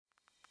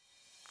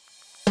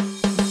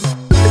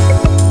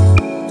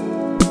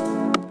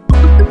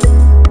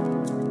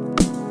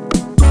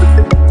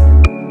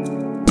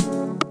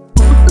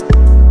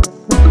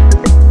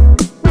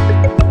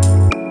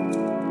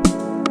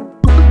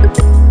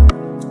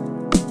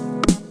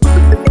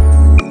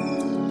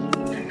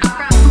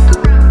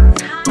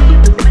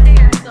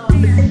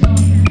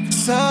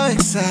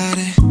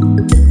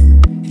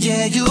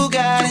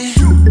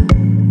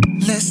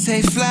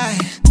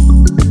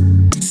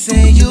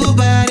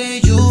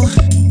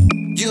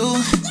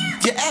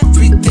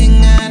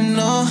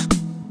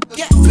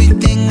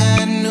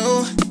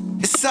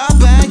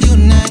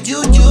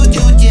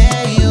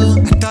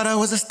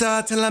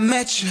star till I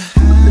met you.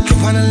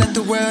 I wanna let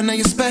the world know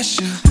you're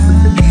special.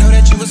 I know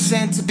that you were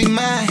sent to be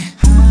mine.